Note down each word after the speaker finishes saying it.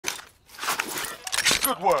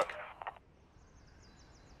Good work.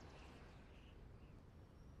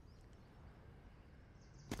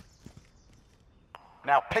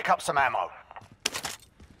 Now pick up some ammo.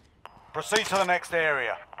 Proceed to the next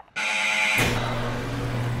area.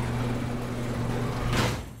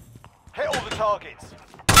 Hit all the targets.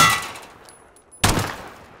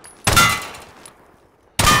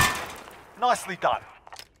 Nicely done.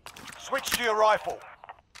 Switch to your rifle.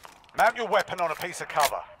 Mount your weapon on a piece of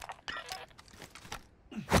cover.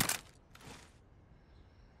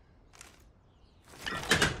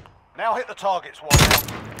 Now hit the targets one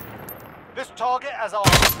out. This target has armor.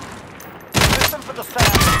 Listen for the sound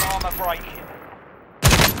of armor breaking.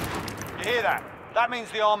 You hear that? That means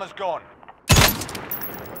the armor's gone.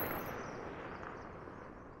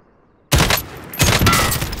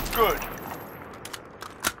 Good.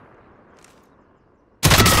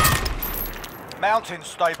 Mounting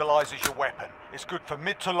stabilizes your weapon. It's good for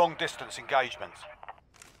mid to long distance engagements.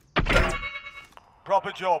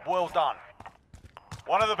 Proper job, well done.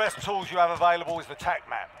 One of the best tools you have available is the TAC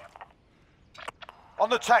map. On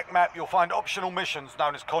the TAC map, you'll find optional missions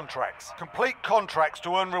known as contracts. Complete contracts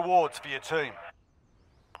to earn rewards for your team.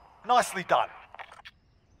 Nicely done.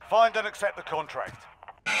 Find and accept the contract.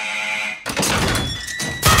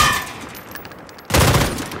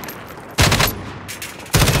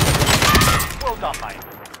 Well done, mate.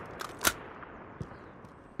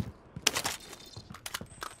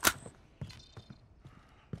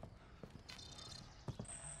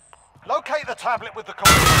 Locate the tablet with the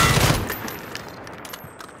contract.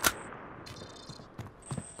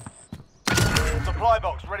 Supply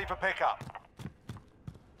box ready for pickup.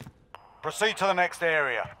 Proceed to the next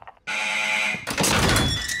area.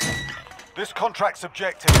 This contract's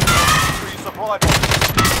objective is to your supply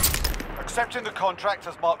box. Accepting the contract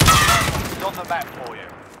has marked is on the map for you.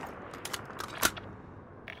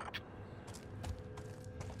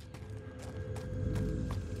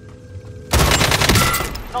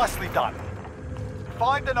 Nicely done.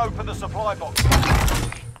 Find and open the supply box.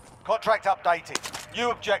 Contract updated. New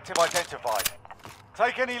objective identified.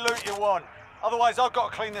 Take any loot you want. Otherwise, I've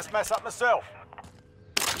got to clean this mess up myself.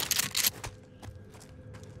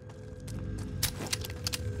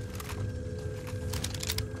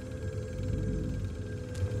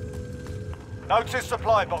 Notice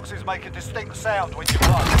supply boxes make a distinct sound when you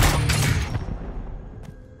run.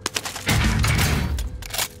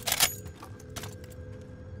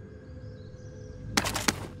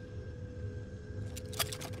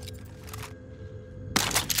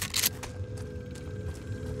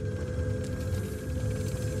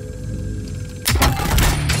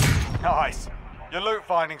 Nice. Your loot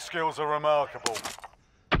finding skills are remarkable.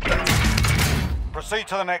 Proceed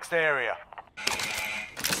to the next area.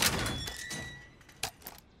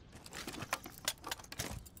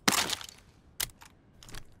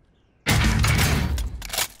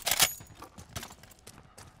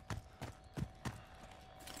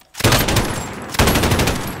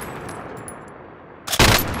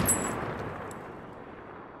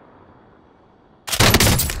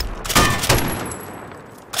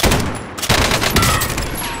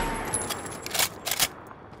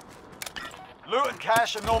 Loot and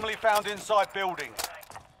cash are normally found inside buildings.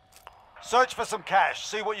 Search for some cash,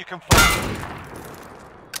 see what you can find.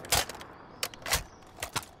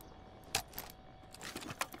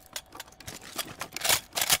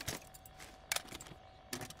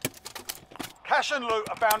 Cash and loot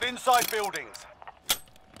are found inside buildings.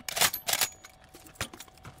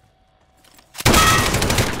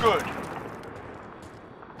 Good.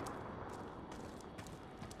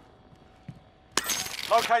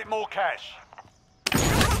 Locate more cash.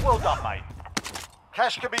 Well done, mate.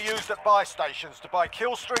 Cash can be used at buy stations to buy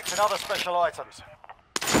kill streaks and other special items.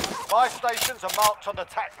 Buy stations are marked on the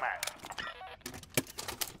TAC map.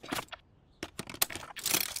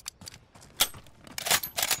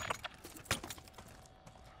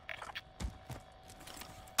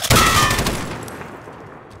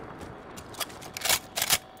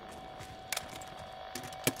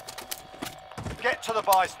 Get to the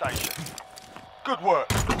buy station. Good work.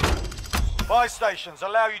 Buy stations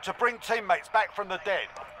allow you to bring teammates back from the dead,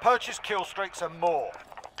 purchase kill streaks and more.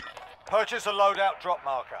 Purchase a loadout drop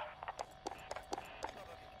marker.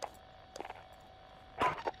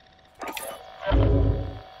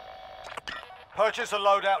 Purchase a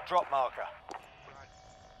loadout drop marker.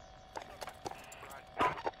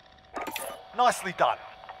 Nicely done.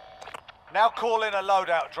 Now call in a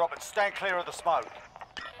loadout drop and stand clear of the smoke.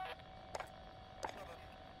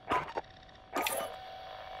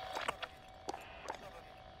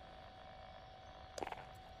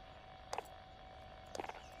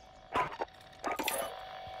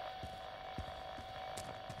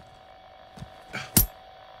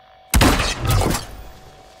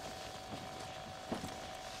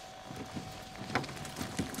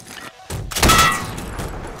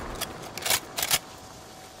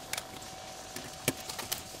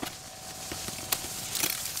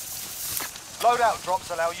 Loadout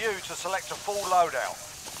drops allow you to select a full loadout.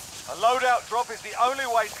 A loadout drop is the only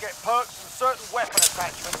way to get perks and certain weapon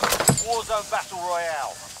attachments in Warzone Battle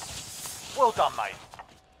Royale. Well done, mate.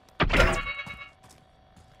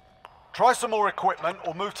 Try some more equipment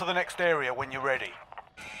or move to the next area when you're ready.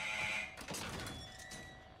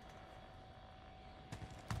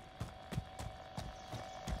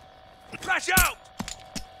 Flash out!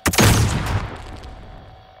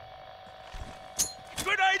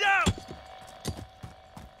 Grenade out!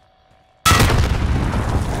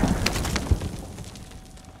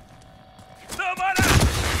 Someone out!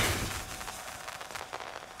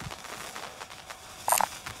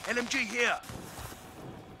 LMG here.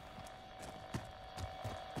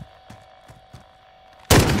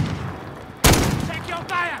 Check your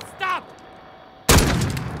fire! Stop!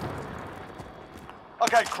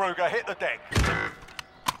 Okay, Kruger, hit the deck.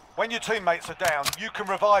 When your teammates are down, you can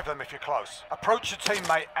revive them if you're close. Approach your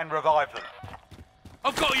teammate and revive them.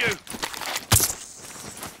 I've got you!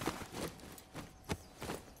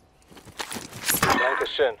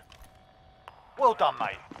 Dankeschön. Well done,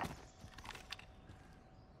 mate.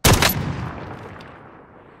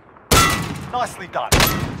 Nicely done.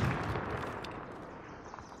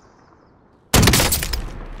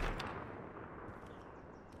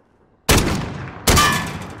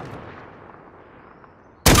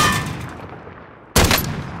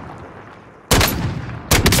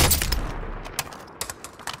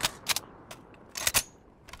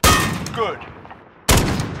 Good.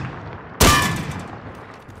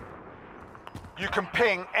 You can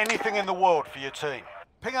ping anything in the world for your team.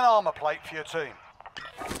 Ping an armor plate for your team.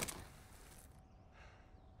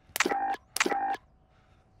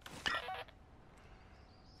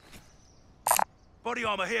 Body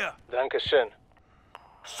armor here. Dankeschön.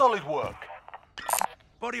 Solid work.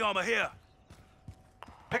 Body armor here.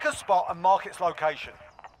 Pick a spot and mark its location.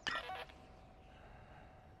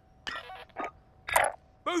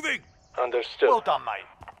 Moving! Understood. Well done, mate.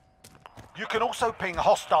 You can also ping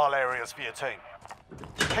hostile areas for your team.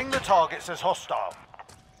 Ping the targets as hostile.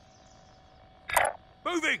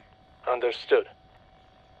 Moving! Understood.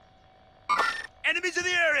 Enemies in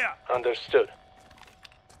the area! Understood.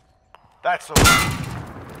 That's the way.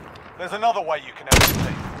 There's another way you can help your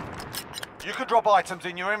team. You can drop items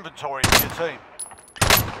in your inventory for your team.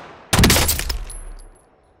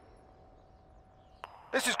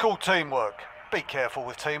 This is called teamwork. Be careful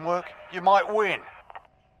with teamwork. You might win.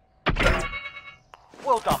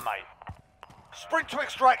 Well done, mate. Sprint to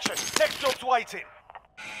extraction. Next job's waiting.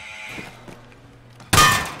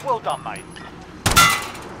 Well done, mate.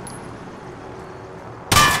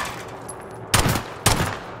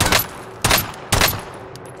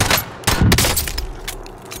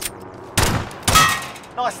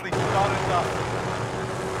 Nicely done and done.